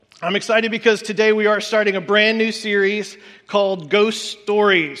I'm excited because today we are starting a brand new series called Ghost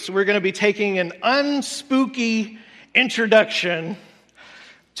Stories. We're going to be taking an unspooky introduction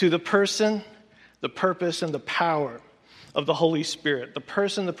to the person, the purpose, and the power of the Holy Spirit. The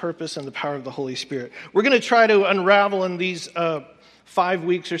person, the purpose, and the power of the Holy Spirit. We're going to try to unravel in these 5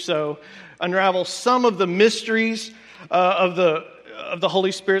 weeks or so, unravel some of the mysteries of the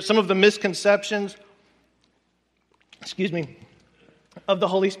Holy Spirit, some of the misconceptions, of the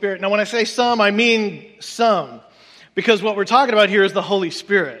Holy Spirit. Now, when I say some, I mean some, because what we're talking about here is the Holy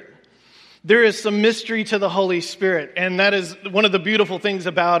Spirit. There is some mystery to the Holy Spirit, and that is one of the beautiful things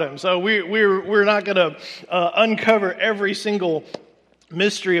about Him. So we're not going to uncover every single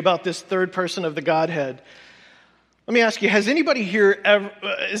mystery about this third person of the Godhead. Let me ask you: Has anybody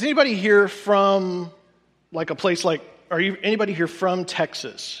here from like a place like? Anybody here from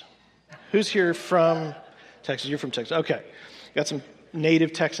Texas? Who's here from Texas? You're from Texas. Okay, got some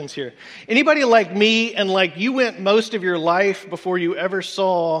native Texans here. Anybody like me and like you went most of your life before you ever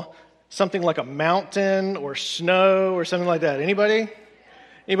saw something like a mountain or snow or something like that? Anybody?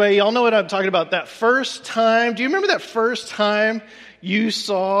 Y'all know what I'm talking about? That first time, do you remember that first time you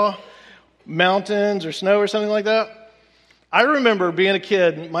saw mountains or snow or something like that? I remember being a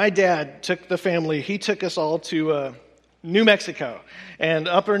kid, my dad took the family, he took us all to New Mexico, and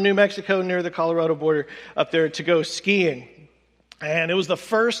upper New Mexico near the Colorado border up there to go skiing. And it was the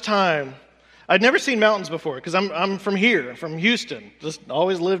first time. I'd never seen mountains before because I'm from here, from Houston. Just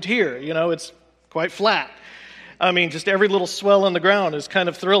always lived here. You know, it's quite flat. I mean, just every little swell on the ground is kind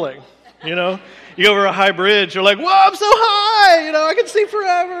of thrilling. You know, you go over a high bridge, you're like, whoa, I'm so high. You know, I can see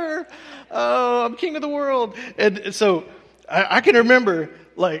forever. Oh, I'm king of the world. And so I can remember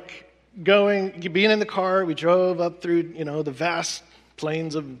like being in the car. We drove up through, the vast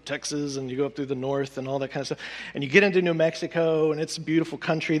plains of Texas, and you go up through the north and all that kind of stuff, and you get into New Mexico, and it's a beautiful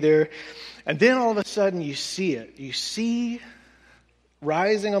country there, and then all of a sudden you see it. You see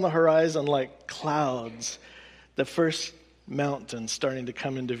rising on the horizon like clouds, the first mountain starting to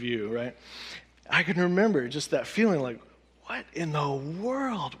come into view, right? I can remember just that feeling like, what in the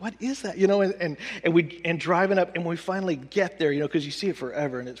world? What is that? And driving up, and we finally get there, because you see it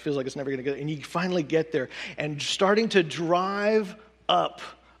forever, and it feels like it's never going to get, and you finally get there, and starting to drive up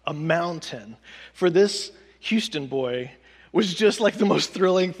a mountain for this Houston boy was just like the most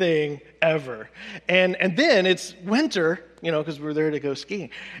thrilling thing ever. And then it's winter, because we're there to go skiing.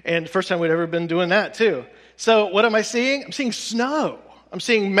 And first time we'd ever been doing that too. So what am I seeing? I'm seeing snow. I'm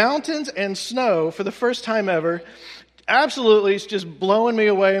seeing mountains and snow for the first time ever. Absolutely, it's just blowing me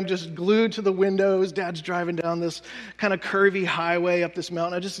away. I'm just glued to the windows. Dad's driving down this kind of curvy highway up this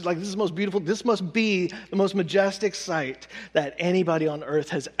mountain. I just like, this is the most beautiful. This must be the most majestic sight that anybody on earth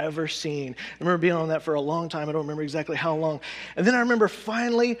has ever seen. I remember being on that for a long time. I don't remember exactly how long. And then I remember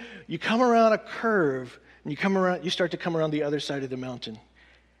finally, you come around a curve, and you start to come around the other side of the mountain.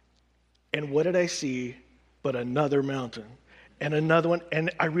 And what did I see but another mountain and another one?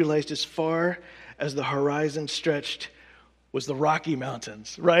 And I realized as far as the horizon stretched was the Rocky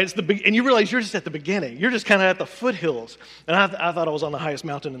Mountains, right? And you realize you're just at the beginning. You're just kind of at the foothills. And I thought I was on the highest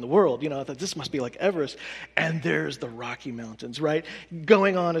mountain in the world. I thought this must be like Everest. And there's the Rocky Mountains, right?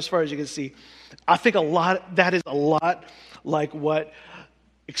 Going on as far as you can see. I think that is a lot like what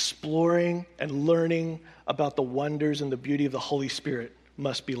exploring and learning about the wonders and the beauty of the Holy Spirit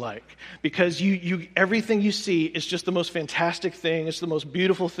must be like, because you everything you see is just the most fantastic thing. It's the most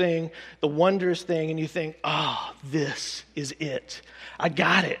beautiful thing, the wondrous thing, and you think, this is it. I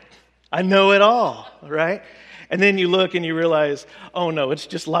got it. I know it all, right? And then you look and you realize, oh no, it's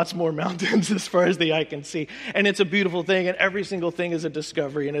just lots more mountains as far as the eye can see. And it's a beautiful thing, and every single thing is a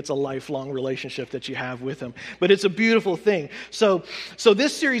discovery, and it's a lifelong relationship that you have with Him. But it's a beautiful thing. So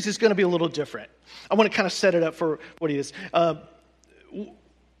this series is going to be a little different. I want to kind of set it up for what it is.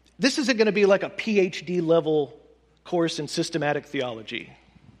 This isn't going to be like a PhD level course in systematic theology,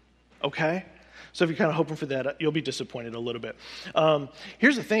 okay? So if you're kind of hoping for that, you'll be disappointed a little bit.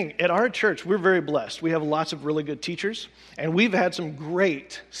 Here's the thing. At our church, we're very blessed. We have lots of really good teachers, and we've had some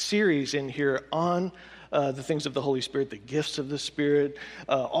great series in here on the things of the Holy Spirit, the gifts of the Spirit,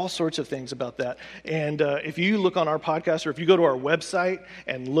 all sorts of things about that. And if you look on our podcast, or if you go to our website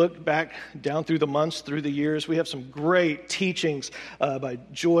and look back down through the months, through the years, we have some great teachings by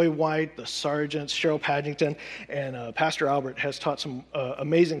Joy White, the Sargents, Cheryl Paddington, and Pastor Albert has taught some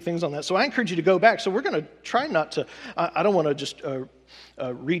amazing things on that. So I encourage you to go back. So we're going to try not to, I don't want to just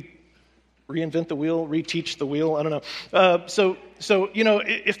reinvent the wheel, reteach the wheel. I don't know. So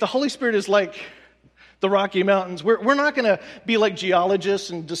if the Holy Spirit is like the Rocky Mountains. We're not going to be like geologists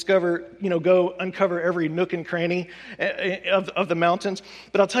and go uncover every nook and cranny of the mountains.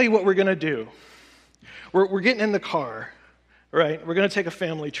 But I'll tell you what we're going to do. We're getting in the car, right? We're going to take a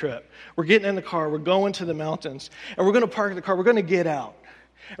family trip. We're getting in the car. We're going to the mountains. And we're going to park the car. We're going to get out.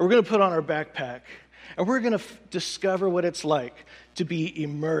 And we're going to put on our backpack. And we're going to discover what it's like to be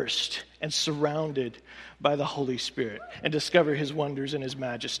immersed and surrounded by the Holy Spirit and discover his wonders and his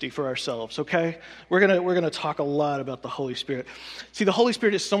majesty for ourselves, okay? We're going to talk a lot about the Holy Spirit. See, the Holy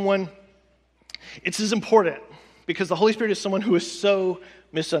Spirit is someone, it's as important because the Holy Spirit is someone who is so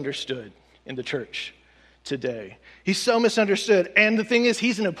misunderstood in the church today. He's so misunderstood. And the thing is,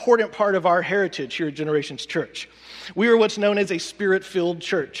 he's an important part of our heritage here at Generations Church. We are what's known as a spirit-filled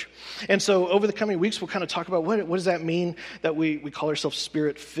church. And so over the coming weeks, we'll kind of talk about what does that mean that we call ourselves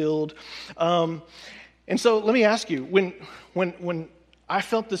spirit-filled. And so let me ask you, when I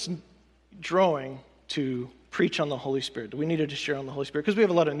felt this drawing to preach on the Holy Spirit, we needed to share on the Holy Spirit, because we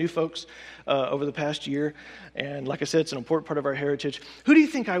have a lot of new folks over the past year. And like I said, it's an important part of our heritage. Who do you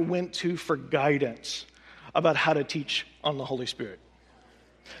think I went to for guidance about how to teach on the Holy Spirit?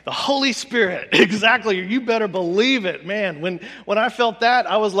 The Holy Spirit, exactly. You better believe it, man. When I felt that,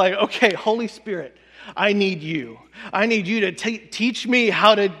 I was like, okay, Holy Spirit, I need you. I need you to teach me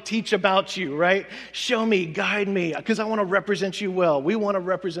how to teach about you, right? Show me, guide me, because I want to represent you well. We want to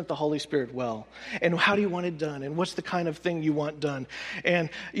represent the Holy Spirit well. And how do you want it done? And what's the kind of thing you want done?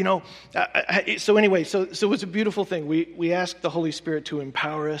 And, so it was a beautiful thing. We asked the Holy Spirit to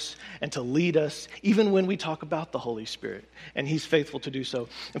empower us and to lead us, even when we talk about the Holy Spirit. And he's faithful to do so.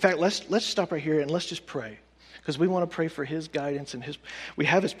 In fact, let's stop right here and let's just pray. Because we want to pray for his guidance and we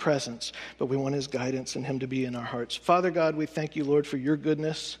have his presence, but we want his guidance and him to be in our hearts. Father God, we thank you, Lord, for your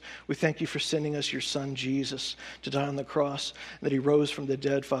goodness. We thank you for sending us your son, Jesus, to die on the cross, and that he rose from the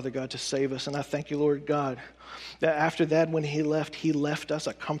dead, Father God, to save us. And I thank you, Lord God, that after that, when he left us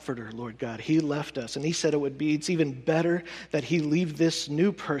a comforter, Lord God. He left us, and he said it's even better that he leave this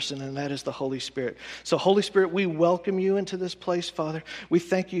new person, and that is the Holy Spirit. So, Holy Spirit, we welcome you into this place, Father. We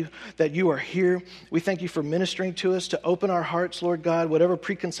thank you that you are here. We thank you for ministering to us, to open our hearts, Lord God. Whatever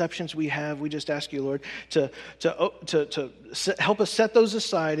preconceptions we have, we just ask you, Lord, to help us set those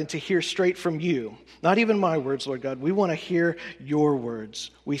aside and to hear straight from you. Not even my words, Lord God. We want to hear your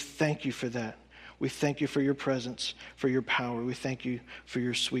words. We thank you for that. We thank you for your presence, for your power. We thank you for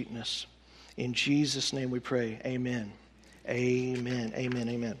your sweetness. In Jesus' name we pray. Amen. Amen. Amen.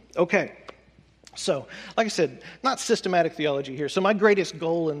 Amen. Okay. So, like I said, not systematic theology here. So my greatest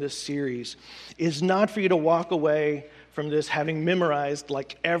goal in this series is not for you to walk away from this having memorized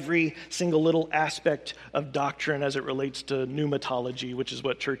like every single little aspect of doctrine as it relates to pneumatology, which is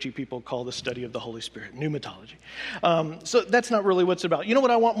what churchy people call the study of the Holy Spirit, pneumatology. So that's not really what it's about. You know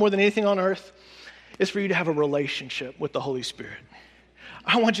what I want more than anything on earth? Is for you to have a relationship with the Holy Spirit.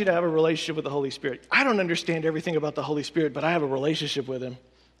 I want you to have a relationship with the Holy Spirit. I don't understand everything about the Holy Spirit, but I have a relationship with him,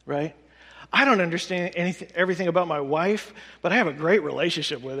 right? I don't understand everything about my wife, but I have a great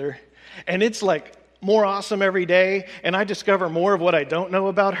relationship with her. And it's like more awesome every day, and I discover more of what I don't know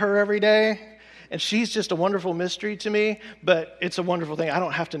about her every day. And she's just a wonderful mystery to me, but it's a wonderful thing. I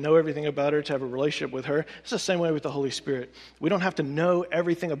don't have to know everything about her to have a relationship with her. It's the same way with the Holy Spirit. We don't have to know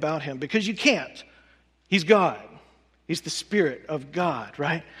everything about him because you can't. He's God. He's the Spirit of God,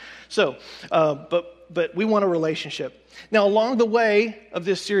 right? So, but we want a relationship. Now, along the way of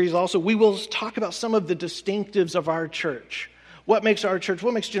this series also, we will talk about some of the distinctives of our church. What makes our church,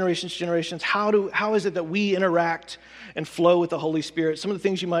 what makes Generations? How is it that we interact and flow with the Holy Spirit? Some of the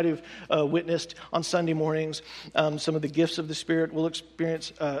things you might have witnessed on Sunday mornings, some of the gifts of the Spirit, we'll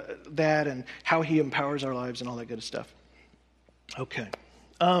experience that and how he empowers our lives and all that good stuff. Okay.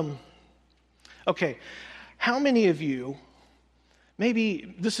 Okay, how many of you,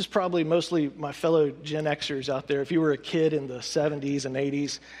 maybe this is probably mostly my fellow Gen Xers out there, if you were a kid in the 70s and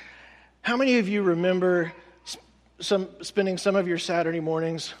 80s, how many of you remember spending some of your Saturday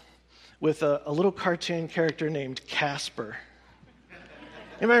mornings with a little cartoon character named Casper?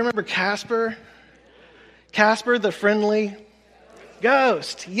 Anybody remember Casper? Casper the friendly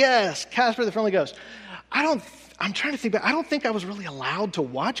ghost. Yes, Casper the friendly ghost. I'm trying to think back. I don't think I was really allowed to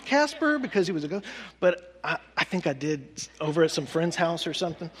watch Casper because he was a ghost, but I think I did over at some friend's house or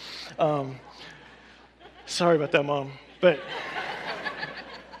something. Sorry about that, Mom. But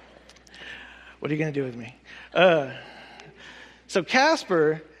what are you going to do with me? So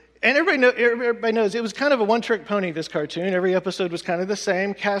Casper, and everybody knows it was kind of a one-trick pony, this cartoon. Every episode was kind of the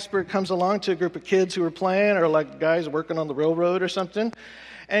same. Casper comes along to a group of kids who are playing or like guys working on the railroad or something.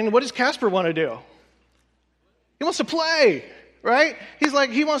 And what does Casper want to do? He wants to play, right? He's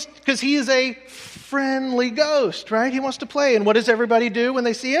like, because he is a friendly ghost, right? He wants to play. And what does everybody do when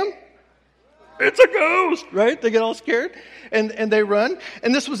they see him? It's a ghost, right? They get all scared and they run.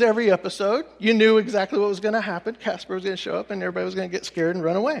 And this was every episode. You knew exactly what was going to happen. Casper was going to show up and everybody was going to get scared and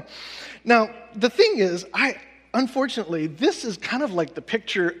run away. Now, the thing is, unfortunately, this is kind of like the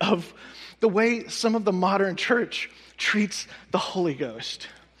picture of the way some of the modern church treats the Holy Ghost.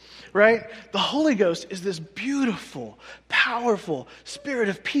 Right? The Holy Ghost is this beautiful, powerful spirit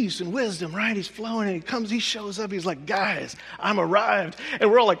of peace and wisdom, right? He's flowing and he shows up, he's like, guys, I'm arrived. And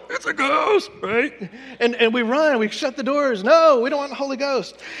we're all like, it's a ghost, right? And we run, we shut the doors. No, we don't want the Holy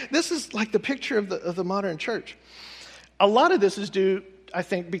Ghost. This is like the picture of the modern church. A lot of this is due, I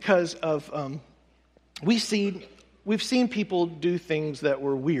think, because of, we've seen people do things that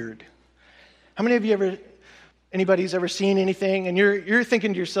were weird. How many of you anybody's ever seen anything and you're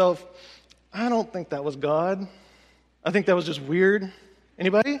thinking to yourself, I don't think that was God. I think that was just weird.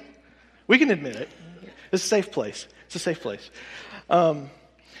 Anybody? We can admit it. It's a safe place. It's a safe place. Now,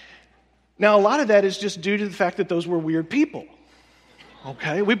 a lot of that is just due to the fact that those were weird people.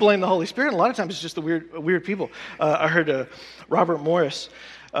 Okay? We blame the Holy Spirit, and a lot of times it's just the weird people. I heard Robert Morris,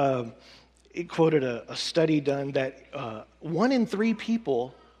 he quoted a study done that 1 in 3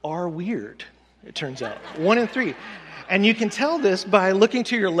 people are weird. It turns out. 1 in 3. And you can tell this by looking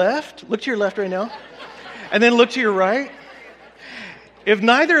to your left. Look to your left right now. And then look to your right. If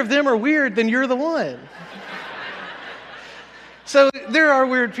neither of them are weird, then you're the one. So there are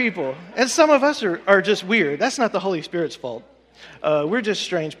weird people. And some of us are just weird. That's not the Holy Spirit's fault. We're just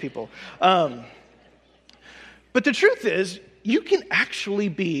strange people. But the truth is, you can actually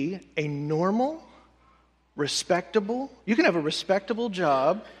be a normal, respectable, you can have a respectable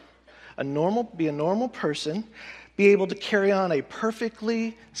job, be a normal person, be able to carry on a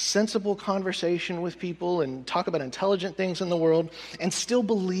perfectly sensible conversation with people and talk about intelligent things in the world and still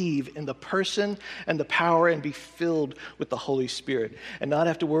believe in the person and the power and be filled with the Holy Spirit and not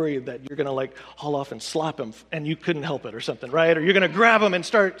have to worry that you're going to haul off and slap him and you couldn't help it or something, right? Or you're going to grab him and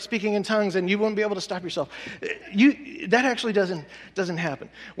start speaking in tongues and you won't be able to stop yourself. That actually doesn't happen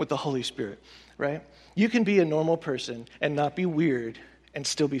with the Holy Spirit, right? You can be a normal person and not be weird and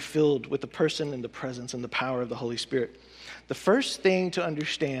still be filled with the person and the presence and the power of the Holy Spirit. The first thing to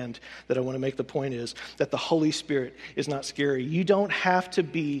understand that I want to make the point is that the Holy Spirit is not scary. You don't have to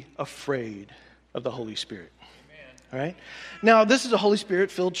be afraid of the Holy Spirit. All right? Now, this is a Holy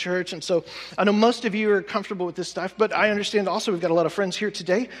Spirit-filled church, and so I know most of you are comfortable with this stuff, but I understand also we've got a lot of friends here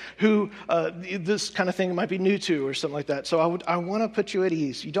today who this kind of thing might be new to or something like that. So I want to put you at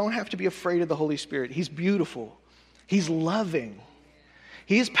ease. You don't have to be afraid of the Holy Spirit. He's beautiful. He's loving.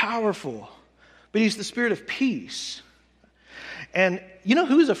 He is powerful, but he's the Spirit of peace. And you know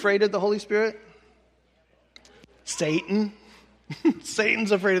who's afraid of the Holy Spirit? Satan.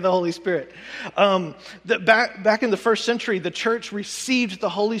 Satan's afraid of the Holy Spirit. Back in the first century, the church received the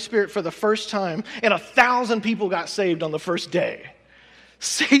Holy Spirit for the first time, and 1,000 people got saved on the first day.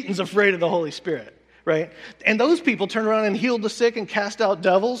 Satan's afraid of the Holy Spirit. Right? And those people turned around and healed the sick and cast out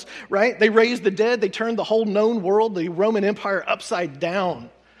devils, right? They raised the dead. They turned the whole known world, the Roman Empire, upside down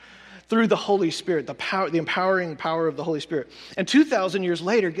through the Holy Spirit, the empowering power of the Holy Spirit. And 2,000 years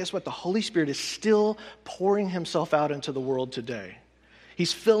later, guess what? The Holy Spirit is still pouring himself out into the world today.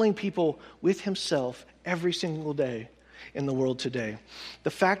 He's filling people with himself every single day in the world today.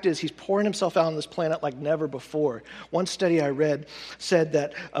 The fact is, he's pouring himself out on this planet like never before. One study I read said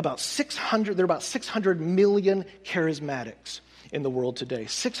that there are about 600 million charismatics in the world today.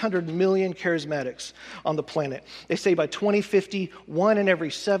 600 million charismatics on the planet. They say by 2050, 1 in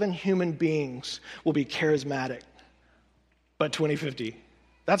every 7 human beings will be charismatic by 2050.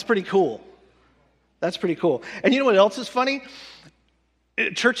 That's pretty cool. That's pretty cool. And you know what else is funny?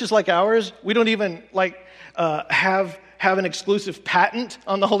 Churches like ours, we don't even have an exclusive patent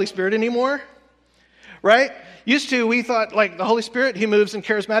on the Holy Spirit anymore, right? Used to, we thought the Holy Spirit, he moves in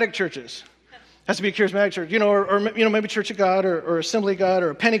charismatic churches. Has to be a charismatic church, or maybe Church of God or Assembly of God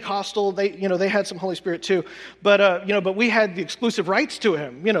or a Pentecostal. They had some Holy Spirit too, but we had the exclusive rights to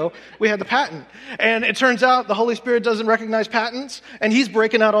him. We had the patent, and it turns out the Holy Spirit doesn't recognize patents, and he's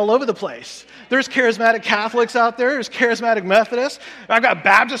breaking out all over the place. There's charismatic Catholics out there. There's charismatic Methodists. I've got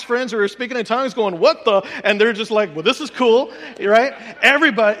Baptist friends who are speaking in tongues, going, "What the?" And they're just like, "Well, this is cool," right?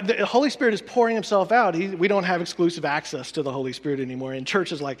 Everybody, the Holy Spirit is pouring himself out. We don't have exclusive access to the Holy Spirit anymore in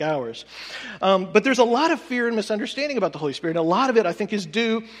churches like ours. But there's a lot of fear and misunderstanding about the Holy Spirit. And a lot of it, I think, is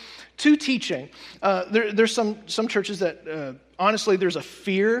due to teaching. There's some churches that, honestly, there's a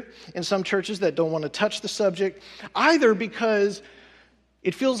fear in some churches that don't want to touch the subject, either because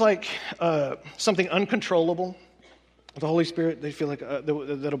it feels like something uncontrollable, The Holy Spirit, they feel like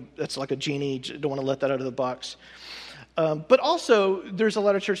that's like a genie. Don't want to let that out of the box. But also, there's a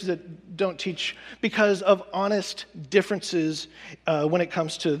lot of churches that don't teach because of honest differences when it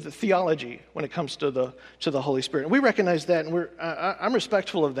comes to the theology, when it comes to the Holy Spirit. And we recognize that, and I'm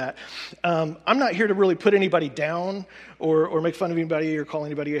respectful of that. I'm not here to really put anybody down or make fun of anybody or call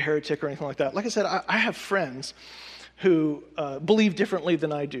anybody a heretic or anything like that. Like I said, I have friends who believe differently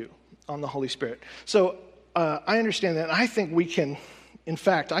than I do on the Holy Spirit. So I understand that, and I think we can, in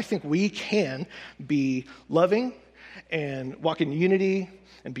fact, I think we can be loving and walk in unity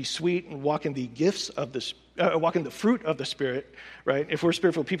and be sweet and walk in the gifts of walk in the fruit of the Spirit, right? If we're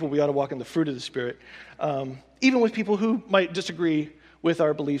spiritual people, we ought to walk in the fruit of the Spirit, even with people who might disagree with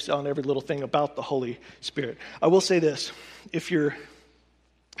our beliefs on every little thing about the Holy Spirit. I will say this,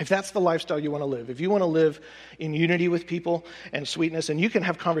 if that's the lifestyle you want to live, if you want to live in unity with people and sweetness, and you can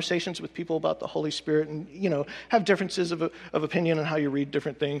have conversations with people about the Holy Spirit and, have differences of opinion on how you read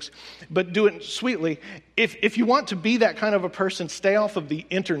different things, but do it sweetly. If you want to be that kind of a person, stay off of the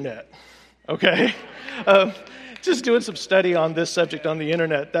internet, okay? Just doing some study on this subject on the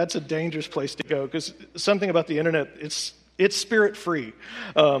internet, that's a dangerous place to go, because something about the internet, it's spirit-free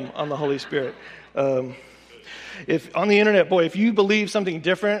on the Holy Spirit. If on the internet, if you believe something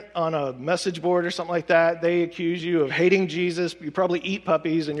different on a message board or something like that, they accuse you of hating Jesus. You probably eat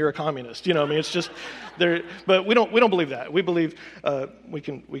puppies and you're a communist. It's just there. But we don't believe that. We believe we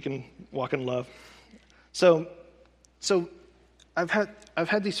can walk in love. So I've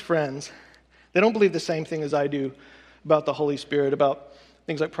had these friends. They don't believe the same thing as I do about the Holy Spirit, about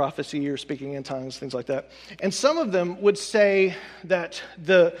things like prophecy or speaking in tongues, things like that. And some of them would say that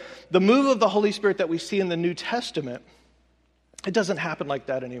the move of the Holy Spirit that we see in the New Testament, it doesn't happen like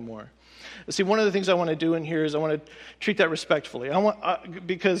that anymore. See, one of the things I want to do in here is I want to treat that respectfully.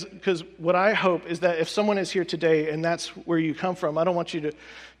 Because what I hope is that if someone is here today and that's where you come from, I don't want you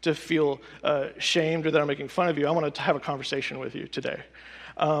to feel shamed or that I'm making fun of you. I want to have a conversation with you today.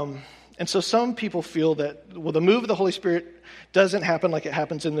 And so some people feel that, the move of the Holy Spirit doesn't happen like it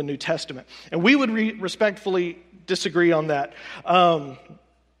happens in the New Testament. And we would respectfully disagree on that.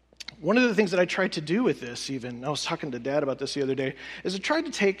 One of the things that I tried to do with this, even, I was talking to Dad about this the other day, is I tried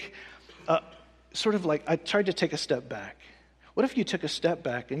to take a step back. What if you took a step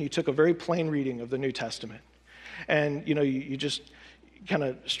back and you took a very plain reading of the New Testament? And, you just kind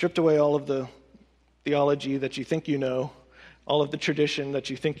of stripped away all of the theology that you think you know, all of the tradition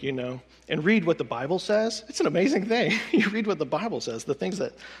that you think you know, and read what the Bible says. It's an amazing thing. You read what the Bible says, the things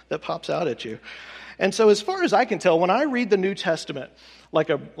that pops out at you. And so as far as I can tell, when I read the New Testament like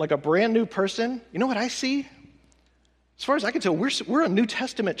a brand new person, you know what I see? As far as I can tell, we're a New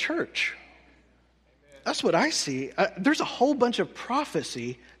Testament church. That's what I see. There's a whole bunch of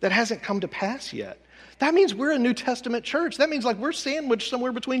prophecy that hasn't come to pass yet. That means we're a New Testament church. That means we're sandwiched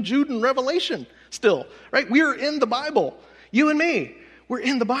somewhere between Jude and Revelation still, right? We are in the Bible. You and me, we're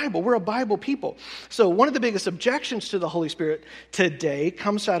in the Bible. We're a Bible people. So one of the biggest objections to the Holy Spirit today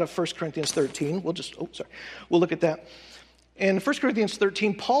comes out of 1 Corinthians 13. We'll look at that. In 1 Corinthians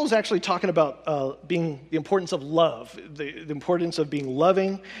 13, Paul's actually talking about the importance of love, the importance of being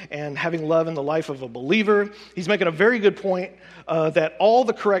loving and having love in the life of a believer. He's making a very good point that all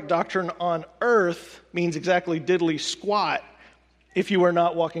the correct doctrine on earth means exactly diddly squat if you are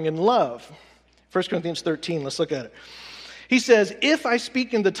not walking in love. 1 Corinthians 13, let's look at it. He says, if I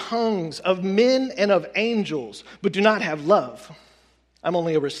speak in the tongues of men and of angels, but do not have love, I'm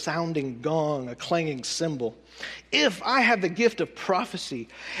only a resounding gong, a clanging cymbal. If I have the gift of prophecy,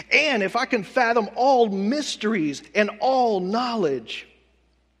 and if I can fathom all mysteries and all knowledge.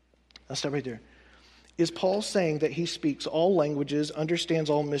 I'll stop right there. Is Paul saying that he speaks all languages, understands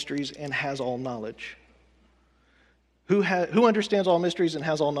all mysteries, and has all knowledge? Who understands all mysteries and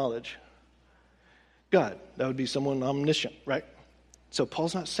has all knowledge? God. That would be someone omniscient, right? So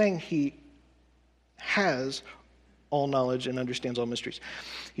Paul's not saying he has all knowledge and understands all mysteries.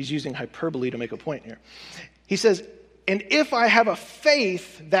 He's using hyperbole to make a point here. He says, and if I have a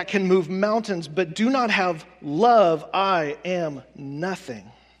faith that can move mountains but do not have love, I am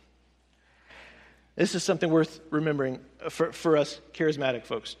nothing. This is something worth remembering for us charismatic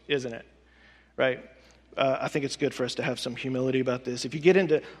folks, isn't it? Right? I think it's good for us to have some humility about this.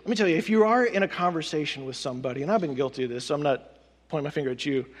 If you are in a conversation with somebody, and I've been guilty of this, so I'm not pointing my finger at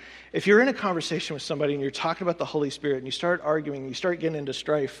you. If you're in a conversation with somebody and you're talking about the Holy Spirit and you start arguing, you start getting into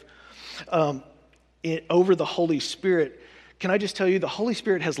strife over the Holy Spirit, can I just tell you, the Holy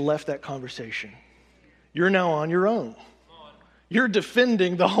Spirit has left that conversation. You're now on your own. You're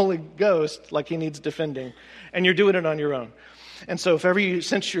defending the Holy Ghost like he needs defending, and you're doing it on your own. And so if ever you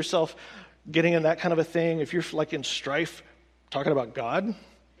sense yourself getting in that kind of a thing, if you're like in strife, talking about God,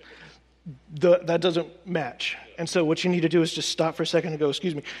 that doesn't match. And so what you need to do is just stop for a second and go,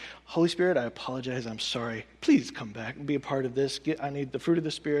 excuse me, Holy Spirit, I apologize, I'm sorry. Please come back and be a part of this. I need the fruit of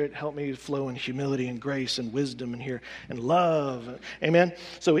the Spirit. Help me flow in humility and grace and wisdom and here and love. Amen?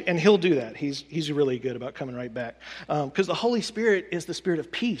 So, and he'll do that. He's really good about coming right back. Because the Holy Spirit is the spirit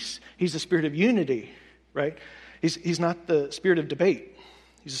of peace. He's the spirit of unity, right? He's not the spirit of debate.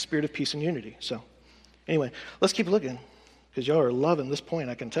 He's the spirit of peace and unity. So anyway, let's keep looking because y'all are loving this point,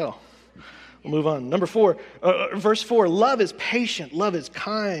 I can tell. We'll move on. Number 4, verse 4, love is patient, love is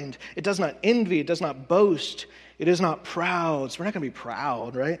kind. It does not envy, it does not boast, it is not proud. So we're not going to be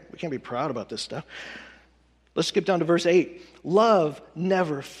proud, right? We can't be proud about this stuff. Let's skip down to verse 8. Love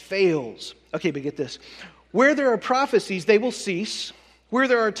never fails. Okay, but get this. Where there are prophecies, they will cease. Where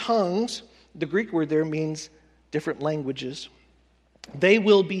there are tongues, the Greek word there means different languages. They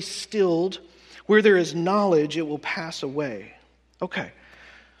will be stilled. Where there is knowledge, it will pass away. Okay.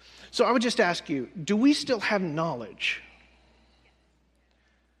 So I would just ask you, do we still have knowledge?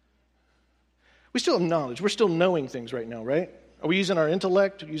 We still have knowledge. We're still knowing things right now, right? Are we using our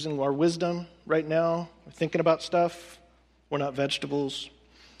intellect, using our wisdom right now? We're thinking about stuff. We're not vegetables.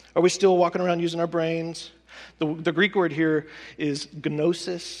 Are we still walking around using our brains? The Greek word here is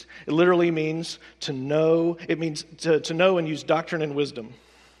gnosis. It literally means to know. It means to know and use doctrine and wisdom,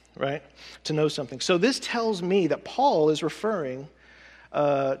 right? To know something. So this tells me that Paul is referring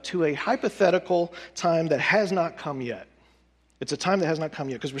to a hypothetical time that has not come yet. It's a time that has not come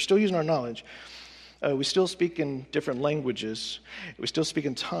yet because we're still using our knowledge. We still speak in different languages. We still speak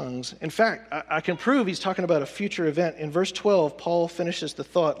in tongues. In fact, I can prove he's talking about a future event. In verse 12, Paul finishes the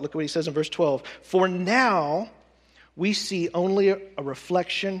thought. Look what he says in verse 12. For now, we see only a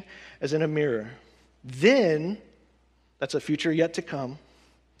reflection as in a mirror. Then, that's a future yet to come,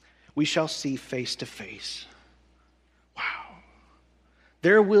 we shall see face to face. Wow.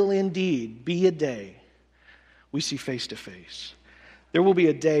 There will indeed be a day we see face to face. There will be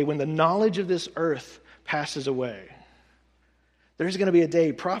a day when the knowledge of this earth passes away. There's going to be a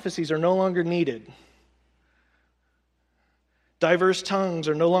day prophecies are no longer needed. Diverse tongues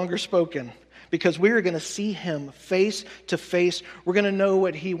are no longer spoken because we're going to see him face to face. We're going to know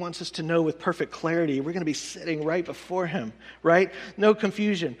what he wants us to know with perfect clarity. We're going to be sitting right before him, right? No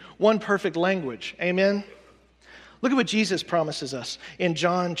confusion. One perfect language. Amen? Look at what Jesus promises us in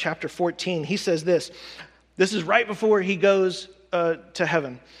John chapter 14. He says this. This is right before he goes to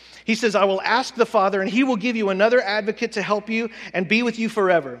heaven. He says, I will ask the Father, and he will give you another advocate to help you and be with you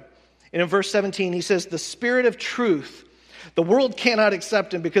forever. And in verse 17, he says, the Spirit of truth, the world cannot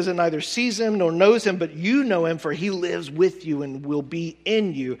accept him because it neither sees him nor knows him, but you know him, for he lives with you and will be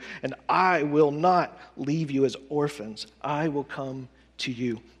in you. And I will not leave you as orphans. I will come to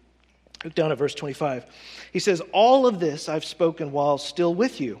you. Look down at verse 25. He says, all of this I've spoken while still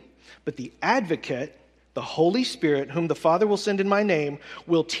with you, but the advocate, the Holy Spirit, whom the Father will send in my name,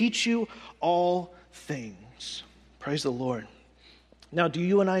 will teach you all things. Praise the Lord. Now, do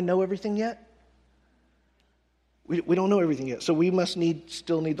you and I know everything yet? We don't know everything yet, so we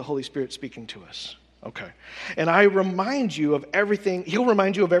still need the Holy Spirit speaking to us. Okay. And I remind you of everything, he'll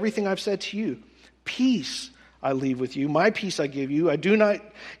remind you of everything I've said to you. Peace I leave with you. My peace I give you. I do not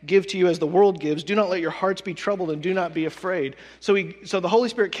give to you as the world gives. Do not let your hearts be troubled and do not be afraid. So the Holy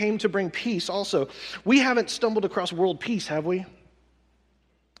Spirit came to bring peace also. We haven't stumbled across world peace, have we?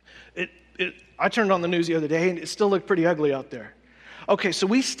 I turned on the news the other day and it still looked pretty ugly out there. Okay, so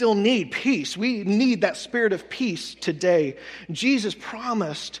we still need peace. We need that spirit of peace today. Jesus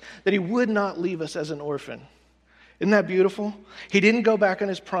promised that he would not leave us as an orphan. Isn't that beautiful? He didn't go back on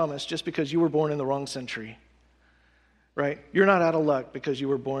his promise just because you were born in the wrong century. Right? You're not out of luck because you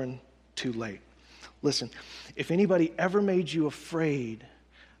were born too late. Listen, if anybody ever made you afraid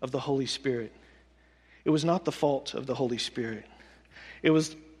of the Holy Spirit, it was not the fault of the Holy Spirit. It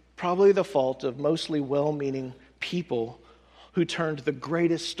was probably the fault of mostly well-meaning people who turned the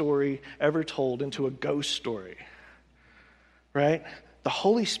greatest story ever told into a ghost story. Right? The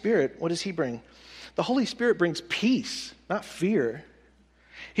Holy Spirit, what does he bring? The Holy Spirit brings peace, not fear.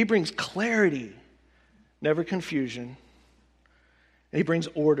 He brings clarity, never confusion. And he brings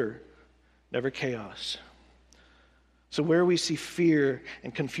order, never chaos. So where we see fear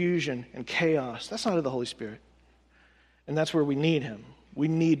and confusion and chaos, that's not of the Holy Spirit. And that's where we need him. We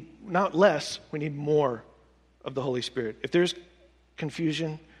need not less, we need more of the Holy Spirit. If there's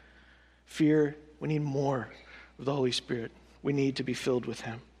confusion, fear, we need more of the Holy Spirit. We need to be filled with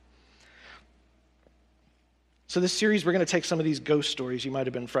him. So this series, we're going to take some of these ghost stories you might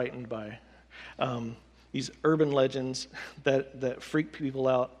have been frightened by. These urban legends that freak people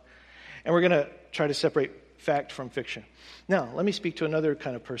out. And we're going to try to separate fact from fiction. Now, let me speak to another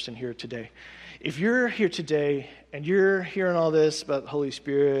kind of person here today. If you're here today and you're hearing all this about the Holy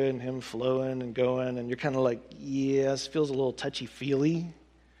Spirit and him flowing and going, and you're kind of like, yes, feels a little touchy-feely,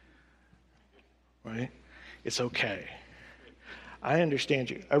 right? It's okay. I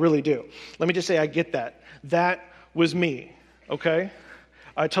understand you. I really do. Let me just say I get that. That was me, okay?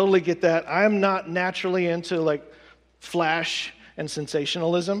 I totally get that. I'm not naturally into like flash and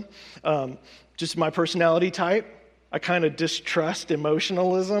sensationalism. Just my personality type. I kind of distrust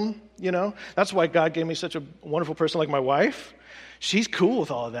emotionalism, you know. That's why God gave me such a wonderful person like my wife. She's cool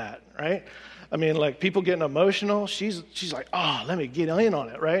with all of that, right? I mean, like people getting emotional, she's like, oh, let me get in on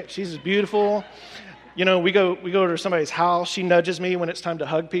it, right? She's beautiful. You know, we go to somebody's house. She nudges me when it's time to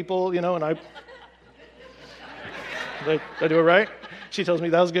hug people, you know, and I do it right. She tells me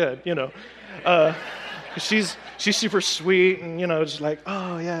that was good, you know. She's super sweet and, you know, just like,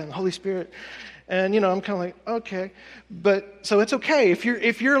 oh yeah, and the Holy Spirit. And, you know, I'm kind of like, okay. But, so it's okay.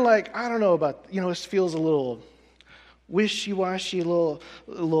 If you're like, I don't know about, you know, it feels a little wishy-washy, a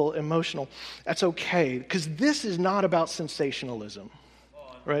little emotional, that's okay. Because this is not about sensationalism,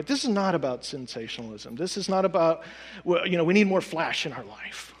 right? This is not about sensationalism. This is not about, well, you know, we need more flash in our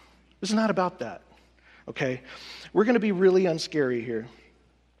life. This is not about that, okay? We're going to be really unscary here.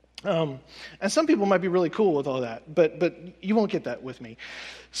 And some people might be really cool with all that, but you won't get that with me.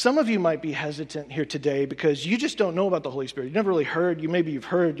 Some of you might be hesitant here today because you just don't know about the Holy Spirit. You've never really heard. Maybe you've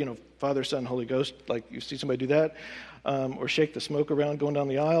heard, you know, Father, Son, Holy Ghost, like you see somebody do that, or shake the smoke around going down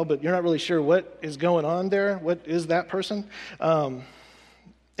the aisle, but you're not really sure what is going on there. What is that person? And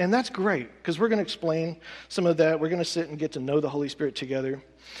that's great because we're going to explain some of that. We're going to sit and get to know the Holy Spirit together.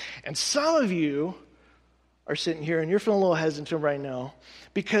 And some of you are sitting here and you're feeling a little hesitant right now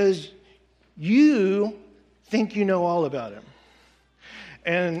because you think you know all about him.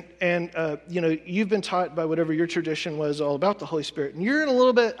 And you know, you've been taught by whatever your tradition was all about the Holy Spirit. And you're in a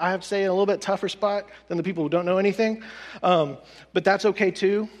little bit, I have to say, in a little bit tougher spot than the people who don't know anything. But that's okay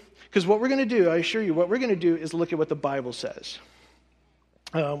too. Because what we're going to do, I assure you, what we're going to do is look at what the Bible says.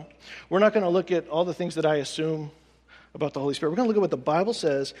 We're not going to look at all the things that I assume about the Holy Spirit. We're going to look at what the Bible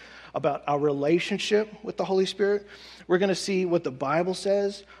says about our relationship with the Holy Spirit. We're going to see what the Bible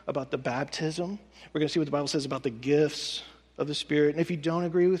says about the baptism. We're going to see what the Bible says about the gifts of the Spirit. And if you don't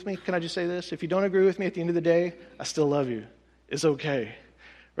agree with me, can I just say this? If you don't agree with me at the end of the day, I still love you. It's okay,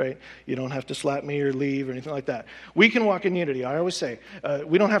 right? You don't have to slap me or leave or anything like that. We can walk in unity. I always say,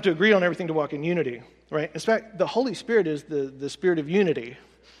 we don't have to agree on everything to walk in unity, right? In fact, the Holy Spirit is the spirit of unity.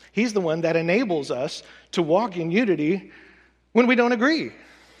 He's the one that enables us to walk in unity when we don't agree,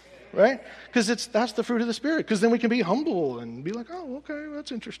 right? Because that's the fruit of the Spirit. Because then we can be humble and be like, oh, okay,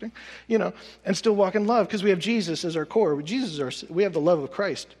 that's interesting, you know, and still walk in love because we have Jesus as our core. We have the love of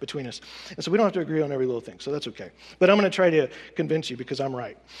Christ between us. And so we don't have to agree on every little thing. So that's okay. But I'm going to try to convince you because I'm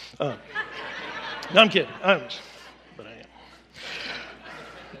right. No, I'm kidding. But I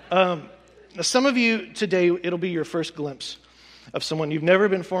am. Now some of you today, it'll be your first glimpse of someone you've never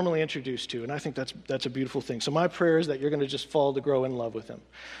been formally introduced to, and I think that's a beautiful thing. So my prayer is that you're going to just fall to grow in love with him,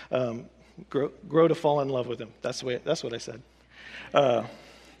 grow to fall in love with him. That's what I said.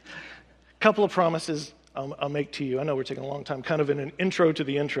 Couple of promises I'll make to you. I know we're taking a long time, kind of in an intro to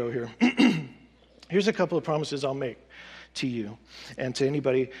the intro here. Here's a couple of promises I'll make to you and to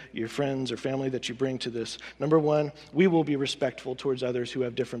anybody, your friends or family that you bring to this. Number one, we will be respectful towards others who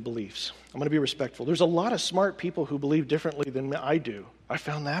have different beliefs. I'm going to be respectful. There's a lot of smart people who believe differently than I do. I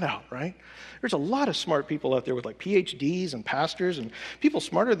found that out, right? There's a lot of smart people out there with like PhDs and pastors and people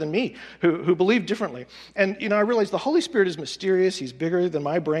smarter than me who believe differently. And, you know, I realize the Holy Spirit is mysterious. He's bigger than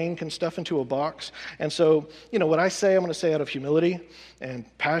my brain can stuff into a box. And so, you know, what I say, I'm going to say out of humility and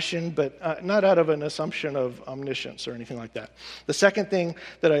passion, but not out of an assumption of omniscience or anything like that. The second thing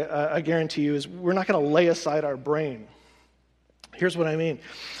that I guarantee you is we're not going to lay aside our brain. Here's what I mean.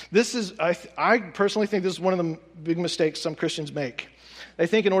 I personally think this is one of the big mistakes some Christians make. They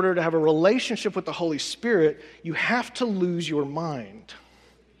think in order to have a relationship with the Holy Spirit, you have to lose your mind.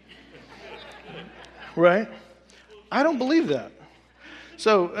 Right? I don't believe that.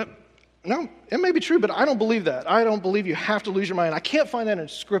 So, no, it may be true, but I don't believe that. I don't believe you have to lose your mind. I can't find that in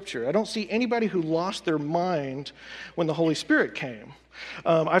Scripture. I don't see anybody who lost their mind when the Holy Spirit came.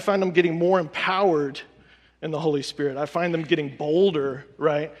 I find them getting more empowered in the Holy Spirit. I find them getting bolder,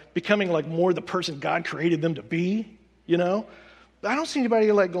 right? Becoming like more the person God created them to be, you know? I don't see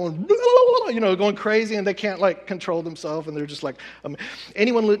anybody like going, going crazy and they can't like control themselves and they're just like,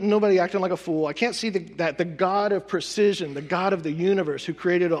 nobody acting like a fool. I can't see that the God of precision, the God of the universe who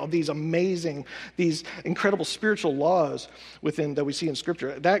created all these amazing, these incredible spiritual laws that we see in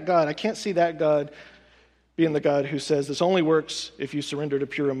Scripture. That God, I can't see that God being the God who says this only works if you surrender to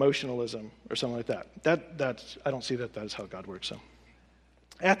pure emotionalism or something like that. I don't see that is how God works. So,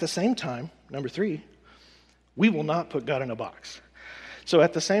 at the same time, number 3, we will not put God in a box. So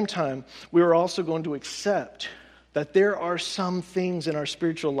at the same time, we are also going to accept that there are some things in our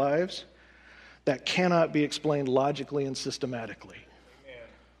spiritual lives that cannot be explained logically and systematically.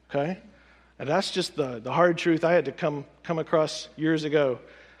 Okay? And that's just the hard truth I had to come across years ago.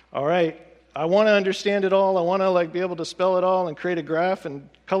 All right, I want to understand it all. I want to be able to spell it all and create a graph and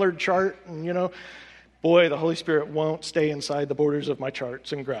colored chart and boy, the Holy Spirit won't stay inside the borders of my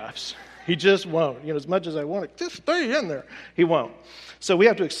charts and graphs. He just won't. As much as I want it, just stay in there. He won't. So we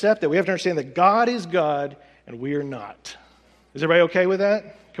have to accept that. We have to understand that God is God and we are not. Is everybody okay with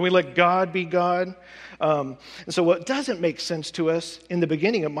that? Can we let God be God? And so what doesn't make sense to us in the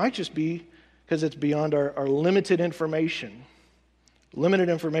beginning, it might just be because it's beyond our limited information. Limited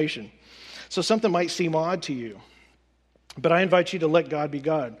information. So something might seem odd to you. But I invite you to let God be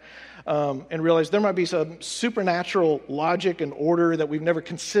God. And realize there might be some supernatural logic and order that we've never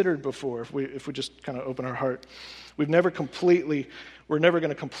considered before if we just kind of open our heart. We're never going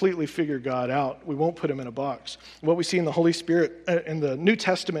to completely figure God out. We won't put him in a box. What we see in the Holy Spirit, in the New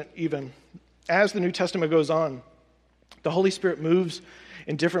Testament even, as the New Testament goes on, the Holy Spirit moves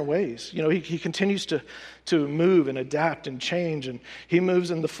in different ways. He continues to move and adapt and change, and he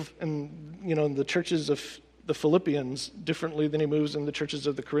moves in the churches of the Philippians differently than he moves in the churches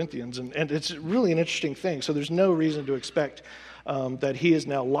of the Corinthians. And it's really an interesting thing. So there's no reason to expect that he is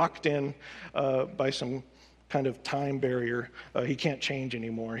now locked in by some kind of time barrier. He can't change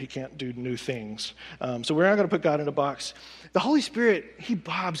anymore. He can't do new things. So we're not going to put God in a box. The Holy Spirit, he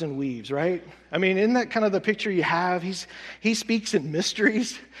bobs and weaves, right? I mean, isn't that kind of the picture you have? He speaks in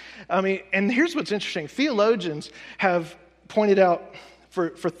mysteries. I mean, and here's what's interesting. Theologians have pointed out for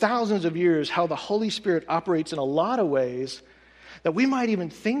thousands of years how the Holy Spirit operates in a lot of ways that we might even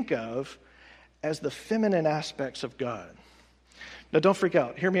think of as the feminine aspects of God. Now, don't freak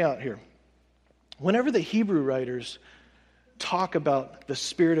out. Hear me out here. Whenever the Hebrew writers talk about the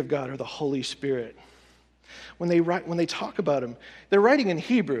Spirit of God or the Holy Spirit, when they talk about him, they're writing in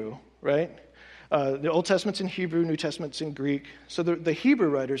Hebrew, right? The Old Testament's in Hebrew, New Testament's in Greek. So the Hebrew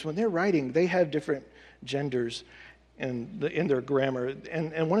writers, when they're writing, they have different genders in their grammar.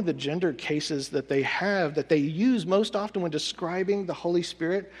 And one of the gender cases that they have, that they use most often when describing the Holy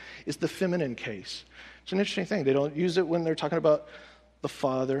Spirit, is the feminine case. It's an interesting thing. They don't use it when they're talking about the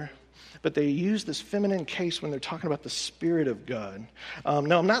Father, but they use this feminine case when they're talking about the Spirit of God.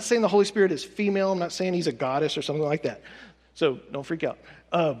 Now, I'm not saying the Holy Spirit is female. I'm not saying he's a goddess or something like that. So don't freak out.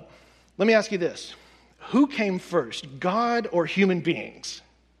 Let me ask you this. Who came first, God or human beings?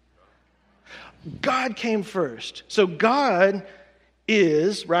 God came first. So God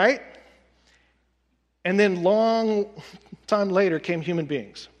is, right? And then long time later came human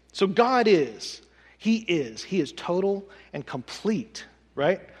beings. So God is. He is. He is total and complete,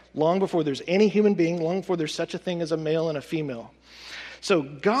 right? Long before there's any human being, long before there's such a thing as a male and a female. So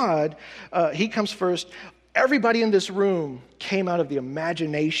God, he comes first. Everybody in this room came out of the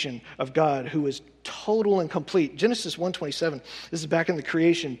imagination of God, who is total and complete. Genesis 1:27, this is back in the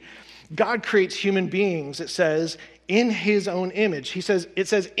creation. God creates human beings, it says, in his own image. It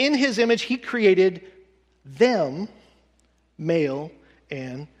says, in his image, he created them, male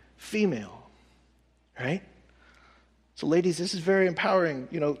and female. Right? So ladies, this is very empowering.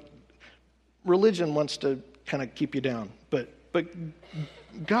 Religion wants to kind of keep you down, but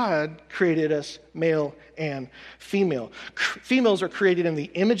God created us male and female. Females are created in the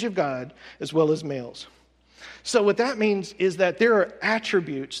image of God as well as males. So what that means is that there are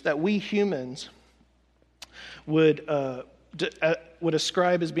attributes that we humans would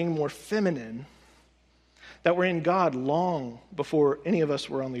ascribe as being more feminine that were in God long before any of us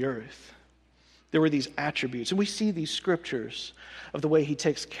were on the earth. There were these attributes. And we see these scriptures of the way he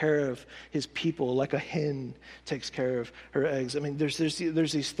takes care of his people, like a hen takes care of her eggs. I mean, there's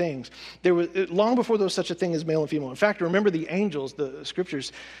these things. Long before there was such a thing as male and female. In fact, remember the angels, the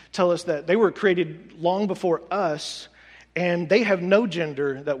scriptures tell us that they were created long before us, and they have no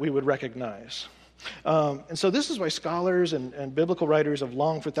gender that we would recognize. And so this is why scholars and biblical writers have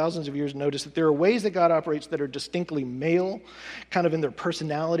long for thousands of years noticed that there are ways that God operates that are distinctly male, kind of in their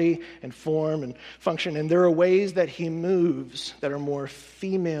personality and form and function, and there are ways that he moves that are more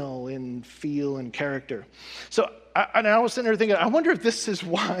female in feel and character. So I was sitting there thinking, I wonder if this is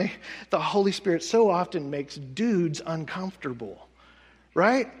why the Holy Spirit so often makes dudes uncomfortable,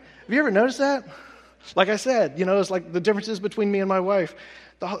 right? Have you ever noticed that? Like I said, it's like the differences between me and my wife.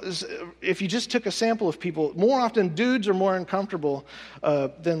 If you just took a sample of people, more often dudes are more uncomfortable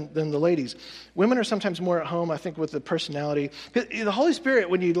than the ladies. Women are sometimes more at home, I think, with the personality. The Holy Spirit,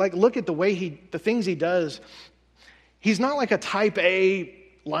 when you look at the things he does, he's not like a type A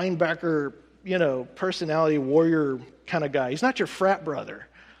linebacker, personality warrior kind of guy. He's not your frat brother,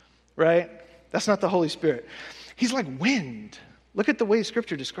 right? That's not the Holy Spirit. He's like wind. Look at the way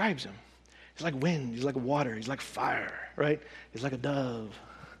Scripture describes him. He's like wind. He's like water. He's like fire, right? He's like a dove,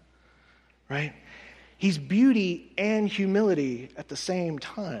 right? He's beauty and humility at the same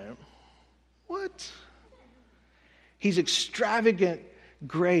time. What? He's extravagant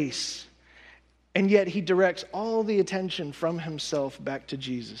grace, and yet he directs all the attention from himself back to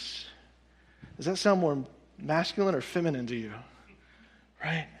Jesus. Does that sound more masculine or feminine to you?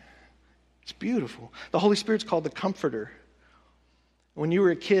 Right? It's beautiful. The Holy Spirit's called the Comforter. When you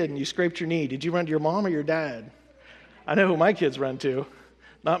were a kid and you scraped your knee, did you run to your mom or your dad? I know who my kids run to.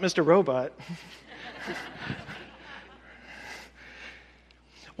 Not Mr. Robot.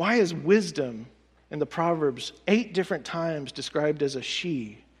 Why is wisdom in the Proverbs 8 different times described as a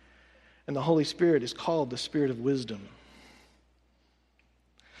she, and the Holy Spirit is called the Spirit of wisdom?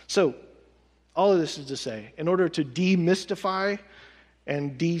 So, all of this is to say, in order to demystify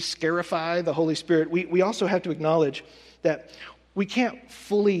and de-scarify the Holy Spirit, we also have to acknowledge that we can't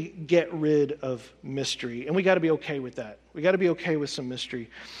fully get rid of mystery, and we got to be okay with that. We got to be okay with some mystery.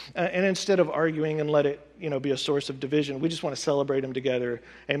 And instead of arguing and let it, be a source of division, we just want to celebrate them together.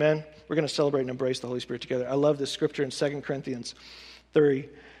 Amen? We're going to celebrate and embrace the Holy Spirit together. I love this scripture in 2 Corinthians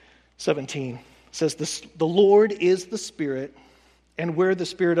 3:17. It says, the Lord is the Spirit, and where the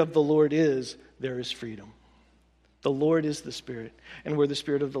Spirit of the Lord is, there is freedom. The Lord is the Spirit, and where the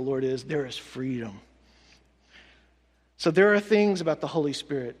Spirit of the Lord is, there is freedom. So there are things about the Holy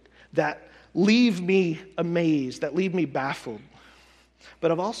Spirit that leave me amazed, that leave me baffled.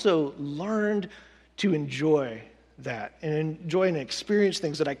 But I've also learned to enjoy that and enjoy and experience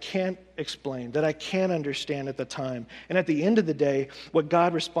things that I can't explain, that I can't understand at the time. And at the end of the day, what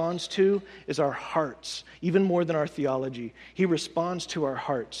God responds to is our hearts, even more than our theology. He responds to our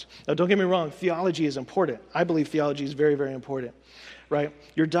hearts. Now, don't get me wrong, theology is important. I believe theology is very, very important. Right?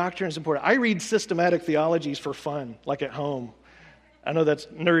 Your doctrine is important. I read systematic theologies for fun, like at home. I know that's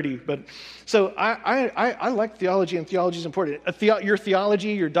nerdy, but so I like theology, and theology is important. Your theology,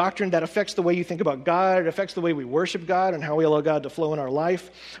 your doctrine, that affects the way you think about God. It affects the way we worship God and how we allow God to flow in our life.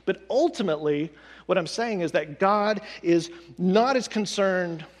 But ultimately, what I'm saying is that God is not as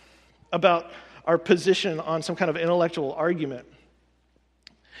concerned about our position on some kind of intellectual argument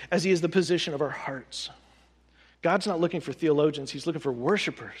as he is the position of our hearts. God's not looking for theologians. He's looking for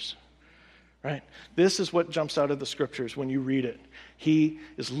worshipers, right? This is what jumps out of the scriptures when you read it. He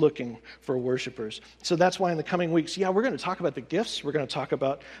is looking for worshipers. So that's why in the coming weeks, we're going to talk about the gifts. We're going to talk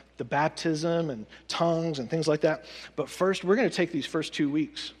about the baptism and tongues and things like that. But first, we're going to take these first 2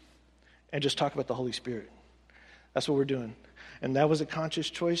 weeks and just talk about the Holy Spirit. That's what we're doing. And that was a conscious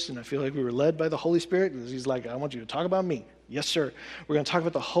choice, and I feel like we were led by the Holy Spirit because he's like, I want you to talk about me. Yes, sir. We're going to talk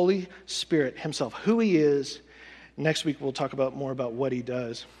about the Holy Spirit himself, who he is. Next week, we'll talk more about what he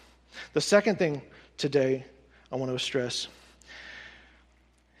does. The second thing today I want to stress,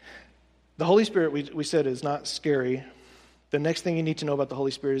 the Holy Spirit, we said, is not scary. The next thing you need to know about the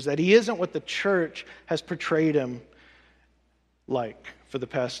Holy Spirit is that he isn't what the church has portrayed him like for the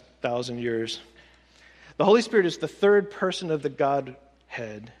past 1,000 years. The Holy Spirit is the third person of the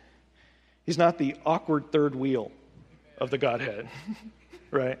Godhead. He's not the awkward third wheel of the Godhead,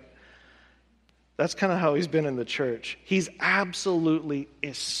 right? That's kind of how he's been in the church. He's absolutely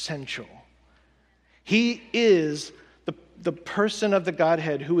essential. He is the person of the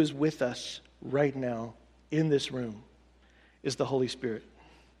Godhead who is with us right now in this room, is the Holy Spirit,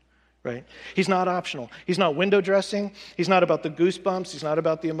 right? He's not optional. He's not window dressing. He's not about the goosebumps. He's not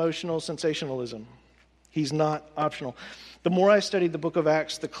about the emotional sensationalism. He's not optional. The more I studied the book of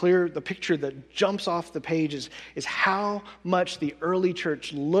Acts, the picture that jumps off the page is how much the early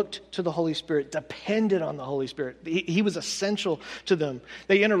church looked to the Holy Spirit, depended on the Holy Spirit. He was essential to them.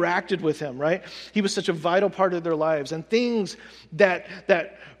 They interacted with him, right? He was such a vital part of their lives. And things that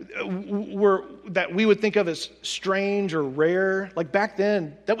we would think of as strange or rare, like back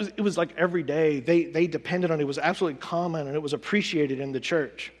then, it was like every day. They depended on it. It was absolutely common, and it was appreciated in the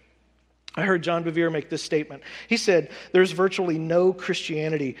church. I heard John Bevere make this statement. He said, there's virtually no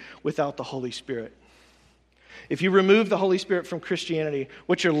Christianity without the Holy Spirit. If you remove the Holy Spirit from Christianity,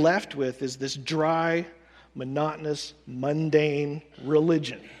 what you're left with is this dry, monotonous, mundane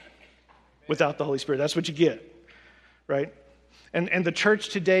religion without the Holy Spirit. That's what you get, right? And the church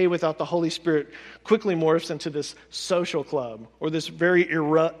today without the Holy Spirit quickly morphs into this social club or this very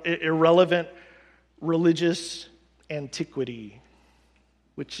irrelevant religious antiquity,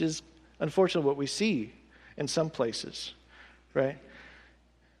 which is unfortunately what we see in some places, right?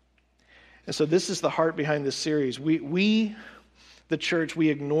 And so this is the heart behind this series. We the church, we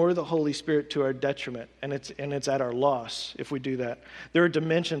ignore the Holy Spirit to our detriment, and it's at our loss if we do that. There are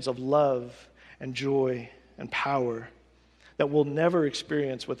dimensions of love and joy and power that we'll never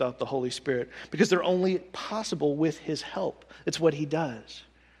experience without the Holy Spirit because they're only possible with His help. It's what He does,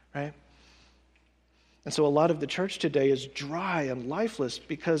 right? And so a lot of the church today is dry and lifeless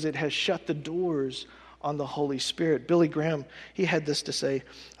because it has shut the doors on the Holy Spirit. Billy Graham, he had this to say.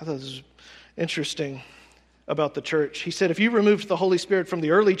 I thought this was interesting about the church. He said, if you removed the Holy Spirit from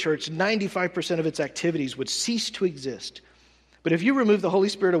the early church, 95% of its activities would cease to exist. But if you remove the Holy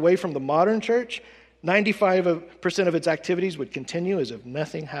Spirit away from the modern church, 95% of its activities would continue as if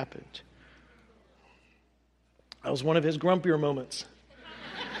nothing happened. That was one of his grumpier moments.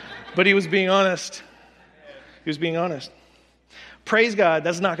 But he was being honest. He was being honest. Praise God,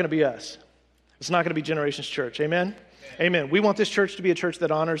 that's not going to be us. It's not going to be Generations Church. Amen? Amen. We want this church to be a church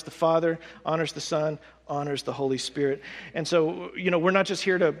that honors the Father, honors the Son, honors the Holy Spirit. And so, we're not just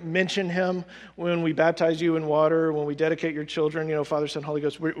here to mention Him when we baptize you in water, when we dedicate your children, Father, Son, Holy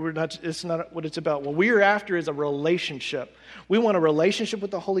Ghost. We're not. It's not what it's about. What we're after is a relationship. We want a relationship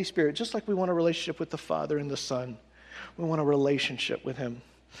with the Holy Spirit, just like we want a relationship with the Father and the Son. We want a relationship with Him.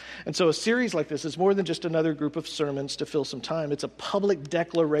 And so a series like this is more than just another group of sermons to fill some time. It's a public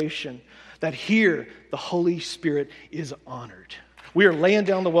declaration that here the Holy Spirit is honored. We are laying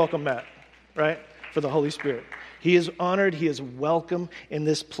down the welcome mat, right, for the Holy Spirit. He is honored. He is welcome in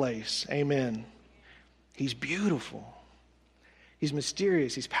this place. Amen. He's beautiful. He's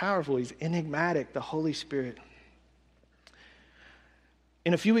mysterious. He's powerful. He's enigmatic, the Holy Spirit.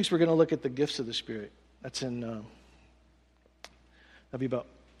 In a few weeks, we're going to look at the gifts of the Spirit. That's in, that'll be about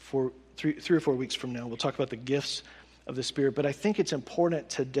 3 or 4 weeks from now. We'll talk about the gifts of the Spirit. But I think it's important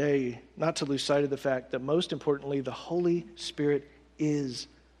today not to lose sight of the fact that most importantly, the Holy Spirit is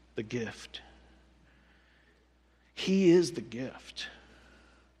the gift. He is the gift.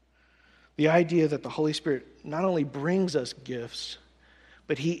 The idea that the Holy Spirit not only brings us gifts,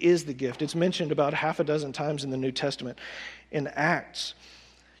 but He is the gift. It's mentioned about half a dozen times in the New Testament. In Acts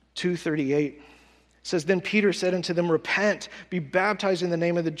 2:38, it says, then Peter said unto them, repent, be baptized in the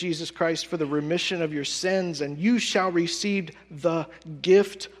name of the Jesus Christ for the remission of your sins, and you shall receive the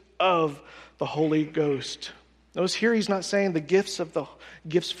gift of the Holy Ghost. Notice here he's not saying the gifts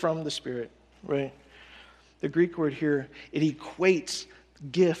from the Spirit, right? The Greek word here, it equates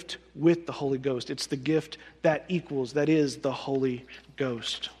gift with the Holy Ghost. It's the gift that is the Holy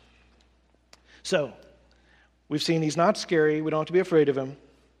Ghost. So, we've seen He's not scary. We don't have to be afraid of Him.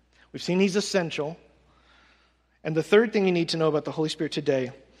 We've seen He's essential. And the third thing you need to know about the Holy Spirit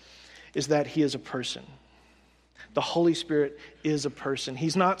today is that He is a person. The Holy Spirit is a person.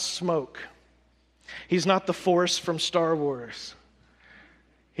 He's not smoke. He's not the Force from Star Wars.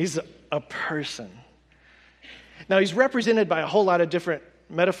 He's a person. Now, He's represented by a whole lot of different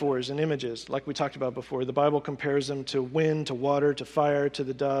metaphors and images, like we talked about before. The Bible compares Him to wind, to water, to fire, to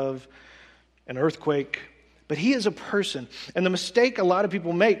the dove, an earthquake. But He is a person. And the mistake a lot of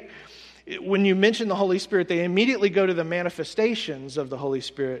people make, when you mention the Holy Spirit, they immediately go to the manifestations of the Holy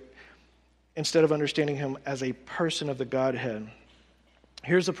Spirit instead of understanding Him as a person of the Godhead.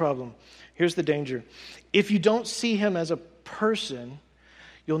 Here's the problem. Here's the danger. If you don't see Him as a person,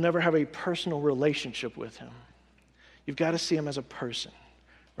 you'll never have a personal relationship with Him. You've got to see Him as a person,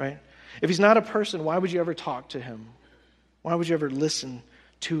 right? If He's not a person, why would you ever talk to Him? Why would you ever listen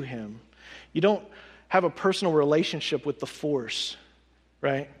to Him? You don't have a personal relationship with the Force,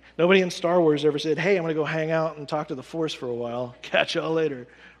 right? Nobody in Star Wars ever said, hey, I'm going to go hang out and talk to the Force for a while. Catch y'all later,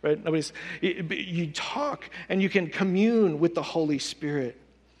 right? You talk and you can commune with the Holy Spirit.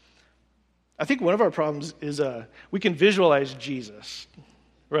 I think one of our problems is we can visualize Jesus,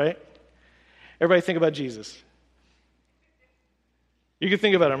 right? Everybody think about Jesus. You can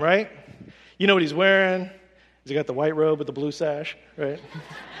think about Him, right? You know what He's wearing. Has He got the white robe with the blue sash, right?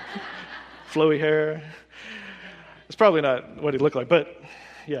 Flowy hair. It's probably not what He looked like, but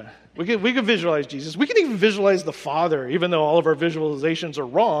yeah, we can visualize Jesus. We can even visualize the Father, even though all of our visualizations are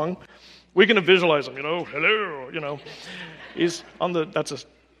wrong. We can visualize Him, hello, He's on that's a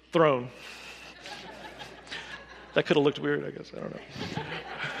throne. That could have looked weird, I guess. I don't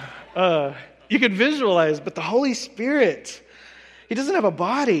know. You can visualize, but the Holy Spirit, He doesn't have a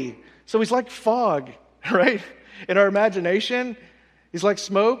body. So He's like fog. right? In our imagination, he's like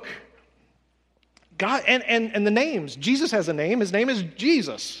smoke. God, and the names. Jesus has a name. His name is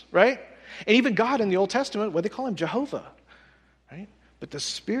Jesus, right? And even God in the Old Testament, what do they call him? Jehovah, right? But the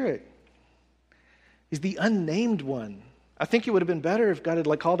Spirit is the unnamed one. I think it would have been better if God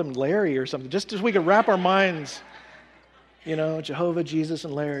had called him Larry or something, just as we could wrap our minds, Jehovah, Jesus,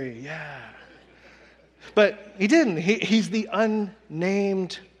 and Larry, yeah. But he didn't. He's the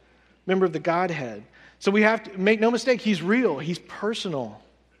unnamed member of the Godhead. So we have to make no mistake, he's real. He's personal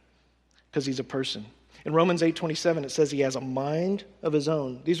because he's a person. In Romans 8:27, it says he has a mind of his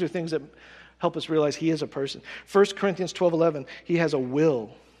own. These are things that help us realize he is a person. 1 Corinthians 12:11, he has a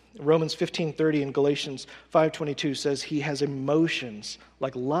will. Romans 15:30 and Galatians 5:22 says he has emotions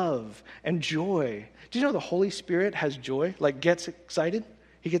like love and joy. Do you know the Holy Spirit has joy, gets excited?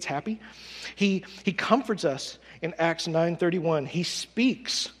 He gets happy. He comforts us in Acts 9:31. He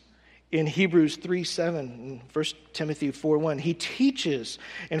speaks in Hebrews 3:7 and 1 Timothy 4:1. He teaches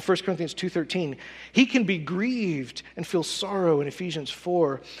in 1 Corinthians 2:13. He can be grieved and feel sorrow in Ephesians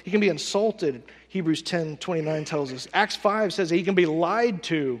 4. He can be insulted. Hebrews 10:29 tells us. Acts 5 says that he can be lied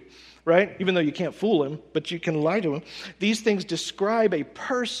to, right? Even though you can't fool him, but you can lie to him. These things describe a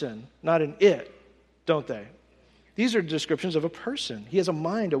person, not an it, don't they? These are descriptions of a person. He has a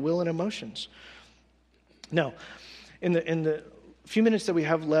mind, a will, and emotions. Now, in the few minutes that we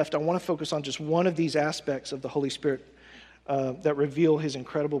have left, I want to focus on just one of these aspects of the Holy Spirit that reveal his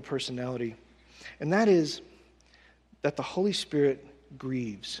incredible personality. And that is that the Holy Spirit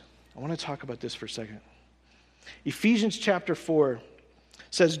grieves. I want to talk about this for a second. Ephesians chapter 4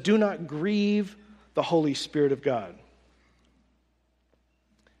 says, "Do not grieve the Holy Spirit of God."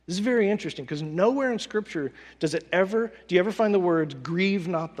 This is very interesting because nowhere in Scripture do you ever find the words, "grieve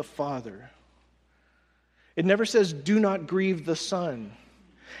not the Father." It never says, "do not grieve the Son."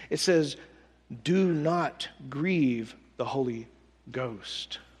 It says, "do not grieve the Holy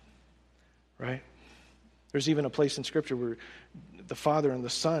Ghost." Right? There's even a place in Scripture where the Father and the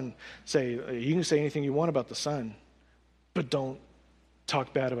Son say, you can say anything you want about the Son, but don't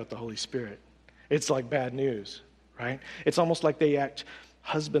talk bad about the Holy Spirit. It's like bad news, right? It's almost like they act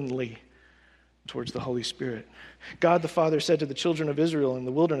husbandly towards the Holy Spirit. God the Father said to the children of Israel in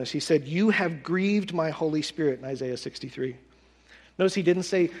the wilderness, he said, "You have grieved my Holy Spirit," in Isaiah 63. Notice he didn't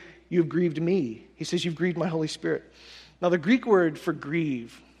say, "You've grieved me." He says, "You've grieved my Holy Spirit." Now the Greek word for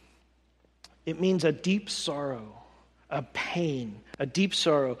grieve, it means a deep sorrow, a pain, a deep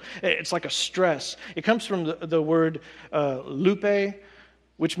sorrow. It's like a stress. It comes from the word lupe,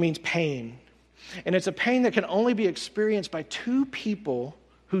 which means pain. And it's a pain that can only be experienced by two people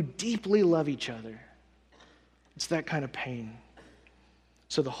who deeply love each other. It's that kind of pain.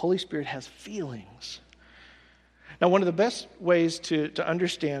 So the Holy Spirit has feelings. Now, one of the best ways to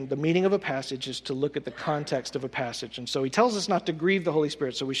understand the meaning of a passage is to look at the context of a passage. And so he tells us not to grieve the Holy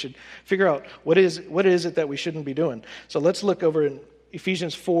Spirit, so we should figure out what is it that we shouldn't be doing. So let's look over in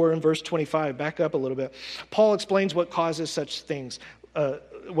Ephesians 4 and verse 25, back up a little bit. Paul explains what causes such things,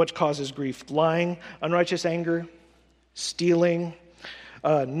 what causes grief: lying, unrighteous anger, stealing,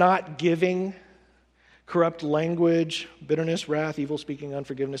 not giving, corrupt language, bitterness, wrath, evil speaking,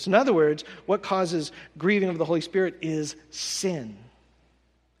 unforgiveness. In other words, what causes grieving of the Holy Spirit is sin.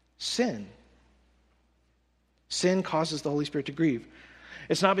 Sin. Sin causes the Holy Spirit to grieve.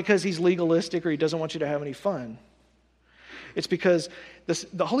 It's not because he's legalistic or he doesn't want you to have any fun. It's because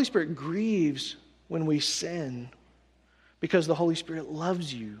the Holy Spirit grieves when we sin because the Holy Spirit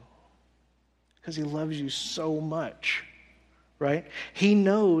loves you. Because he loves you so much. Right? He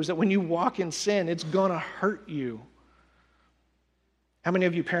knows that when you walk in sin, it's going to hurt you. How many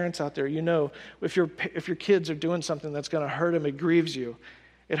of you parents out there, you know, if your kids are doing something that's going to hurt them, it grieves you.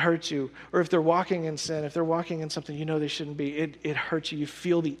 It hurts you. Or if they're walking in sin, if they're walking in something you know they shouldn't be, it hurts you. You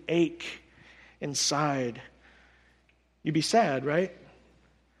feel the ache inside. You'd be sad, right?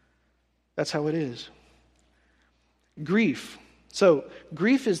 That's how it is. Grief. So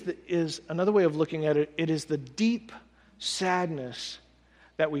grief is another way of looking at it. It is the deep sadness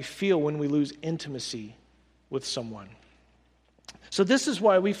that we feel when we lose intimacy with someone. So this is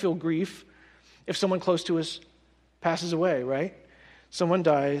why we feel grief if someone close to us passes away, right? Someone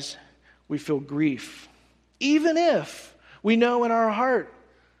dies, we feel grief. Even if we know in our heart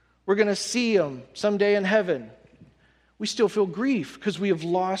we're going to see them someday in heaven, we still feel grief because we have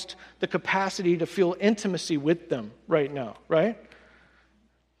lost the capacity to feel intimacy with them right now, right?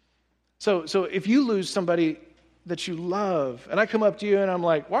 So if you lose somebody that you love, and I come up to you and I'm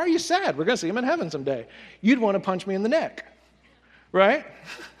like, "Why are you sad? We're going to see him in heaven someday." You'd want to punch me in the neck, right?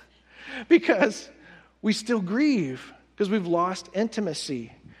 Because we still grieve because we've lost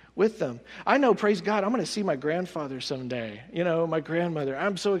intimacy with them. I know, praise God, I'm going to see my grandfather someday, my grandmother.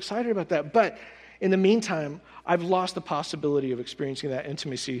 I'm so excited about that. But in the meantime, I've lost the possibility of experiencing that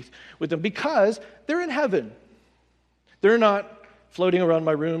intimacy with them because they're in heaven. They're not floating around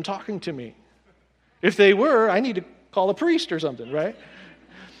my room talking to me. If they were, I need to call a priest or something, right?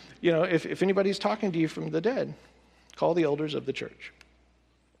 If anybody's talking to you from the dead, call the elders of the church.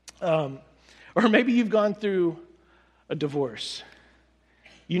 Or maybe you've gone through a divorce.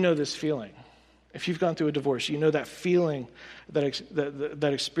 You know this feeling. If you've gone through a divorce, you know that feeling,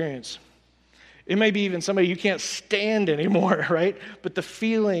 that experience. It may be even somebody you can't stand anymore, right? But the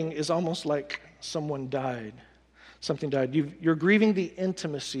feeling is almost like someone died. Something died. You're grieving the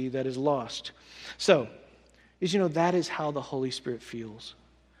intimacy that is lost. So, that is how the Holy Spirit feels.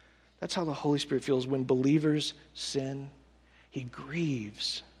 That's how the Holy Spirit feels when believers sin. He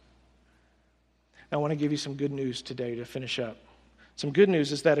grieves. Now, I want to give you some good news today to finish up. Some good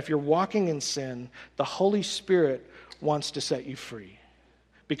news is that if you're walking in sin, the Holy Spirit wants to set you free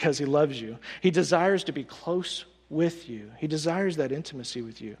because he loves you. He desires to be close with you. He desires that intimacy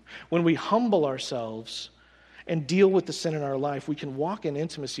with you. When we humble ourselves and deal with the sin in our life, we can walk in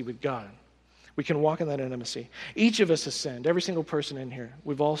intimacy with God. We can walk in that intimacy. Each of us has sinned. Every single person in here.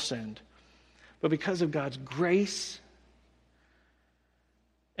 We've all sinned. But because of God's grace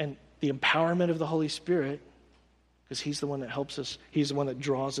and the empowerment of the Holy Spirit, because he's the one that helps us, he's the one that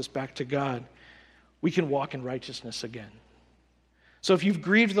draws us back to God, we can walk in righteousness again. So if you've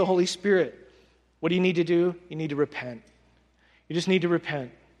grieved the Holy Spirit, what do you need to do? You need to repent. You just need to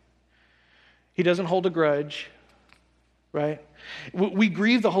repent. He doesn't hold a grudge, right? We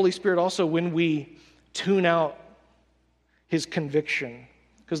grieve the Holy Spirit also when we tune out his conviction,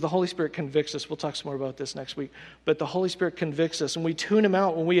 because the Holy Spirit convicts us. We'll talk some more about this next week. But the Holy Spirit convicts us, and we tune him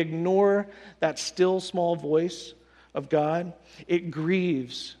out when we ignore that still small voice of God. It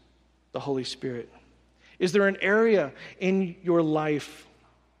grieves the Holy Spirit. Is there an area in your life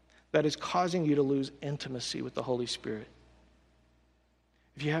that is causing you to lose intimacy with the Holy Spirit?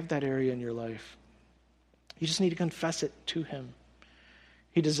 If you have that area in your life, you just need to confess it to him.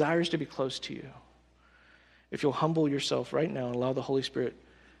 He desires to be close to you. If you'll humble yourself right now and allow the Holy Spirit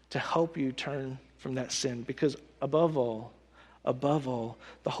to help you turn from that sin, because above all,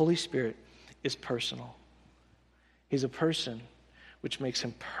 the Holy Spirit is personal. He's a person, which makes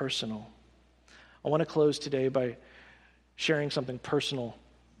him personal. I want to close today by sharing something personal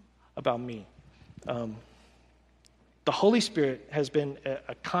about me. The Holy Spirit has been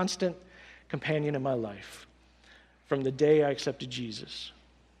a constant companion in my life from the day I accepted Jesus,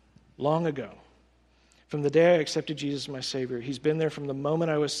 long ago. From the day I accepted Jesus as my Savior, he's been there from the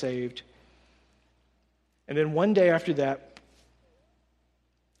moment I was saved. And then one day after that,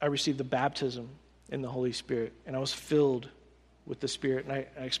 I received the baptism in the Holy Spirit, and I was filled with the Spirit, and I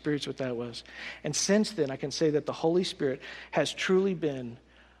experienced what that was. And since then, I can say that the Holy Spirit has truly been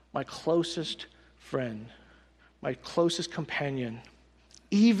my closest friend, my closest companion,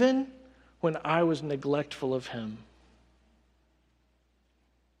 even when I was neglectful of him.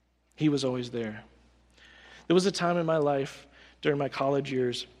 He was always there. There was a time in my life during my college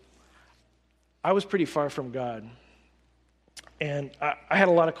years, I was pretty far from God. And I had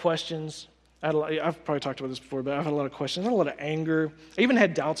a lot of questions. I've probably talked about this before, but I've had a lot of questions. I had a lot of anger. I even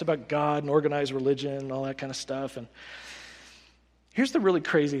had doubts about God and organized religion and all that kind of stuff. And here's the really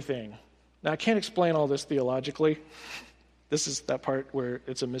crazy thing. Now, I can't explain all this theologically. This is that part where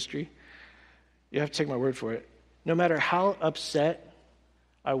it's a mystery. You have to take my word for it. No matter how upset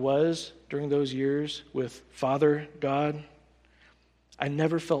I was during those years with Father God, I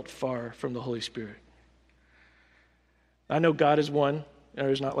never felt far from the Holy Spirit. I know God is one.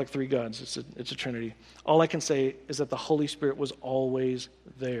 There's not like three gods. It's a Trinity. All I can say is that the Holy Spirit was always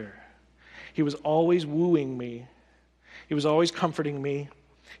there. He was always wooing me. He was always comforting me.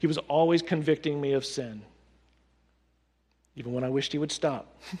 He was always convicting me of sin. Even when I wished he would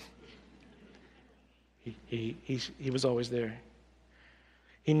stop. He was always there.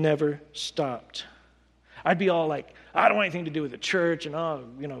 He never stopped. I'd be all like, I don't want anything to do with the church, and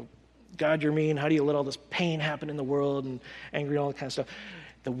God, you're mean. How do you let all this pain happen in the world, and angry and all that kind of stuff?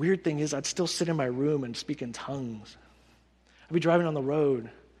 The weird thing is I'd still sit in my room and speak in tongues. I'd be driving on the road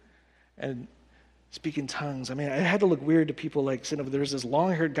and speak in tongues. I mean, I had to look weird to people like sitting over there. There's this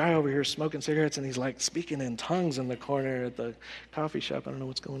long-haired guy over here smoking cigarettes, and he's like speaking in tongues in the corner at the coffee shop. I don't know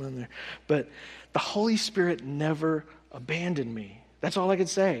what's going on there. But the Holy Spirit never abandoned me. That's all I could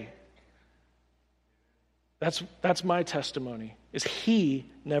say. That's my testimony, is he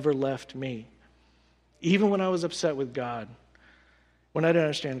never left me. Even when I was upset with God, when I didn't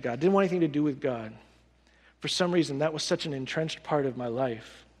understand God, didn't want anything to do with God, for some reason that was such an entrenched part of my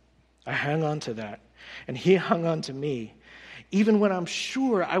life. I hung on to that. And he hung on to me, even when I'm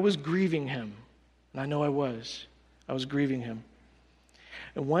sure I was grieving him. And I know I was. I was grieving him.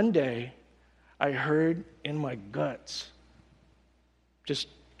 And one day, I heard in my guts, just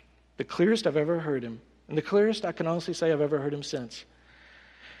the clearest I've ever heard him, and the clearest I can honestly say I've ever heard him since.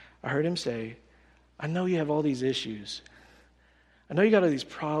 I heard him say, I know you have all these issues. I know you got all these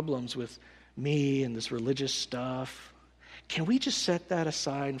problems with me and this religious stuff. Can we just set that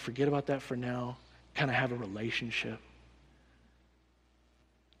aside and forget about that for now? Kind of have a relationship.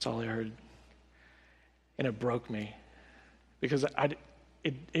 That's all I heard. And it broke me. Because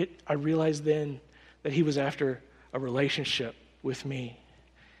I realized then that he was after a relationship with me.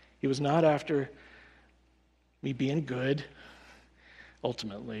 He was not after me being good.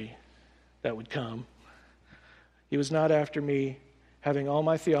 Ultimately, that would come. He was not after me having all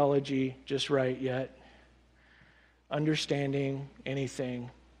my theology just right yet, understanding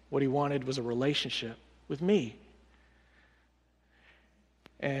anything. What he wanted was a relationship with me.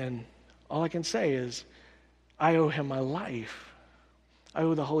 And all I can say is, I owe him my life. I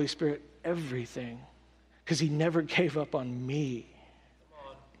owe the Holy Spirit everything, because he never gave up on me.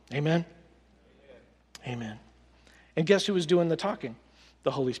 Amen? Amen. And guess who was doing the talking?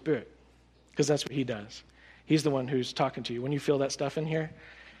 The Holy Spirit, because that's what he does. He's the one who's talking to you. When you feel that stuff in here,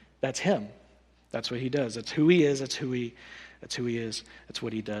 that's him. That's what he does. That's who he is. That's who he is. That's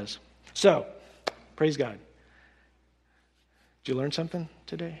what he does. So, praise God. Did you learn something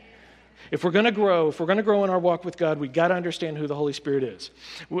today? If we're going to grow in our walk with God, we got to understand who the Holy Spirit is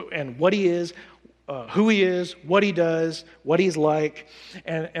and what he is, who he is, what he does, what he's like,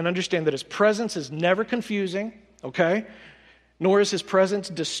 and understand that his presence is never confusing, okay? Nor is his presence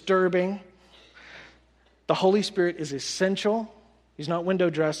disturbing. The Holy Spirit is essential. He's not window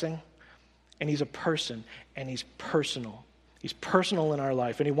dressing. And he's a person, and he's personal. He's personal in our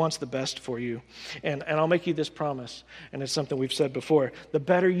life, and he wants the best for you. And I'll make you this promise, and it's something we've said before. The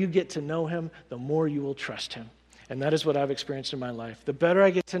better you get to know him, the more you will trust him. And that is what I've experienced in my life. The better I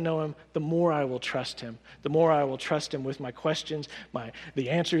get to know him, the more I will trust him. The more I will trust him with my questions, the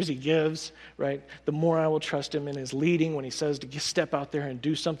answers he gives, right? The more I will trust him in his leading when he says to step out there and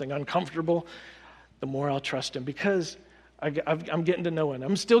do something uncomfortable, the more I'll trust him, because I'm getting to know him.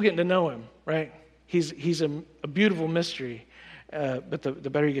 I'm still getting to know him, right? He's a beautiful mystery. But the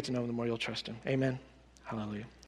better you get to know him, the more you'll trust him. Amen. Hallelujah.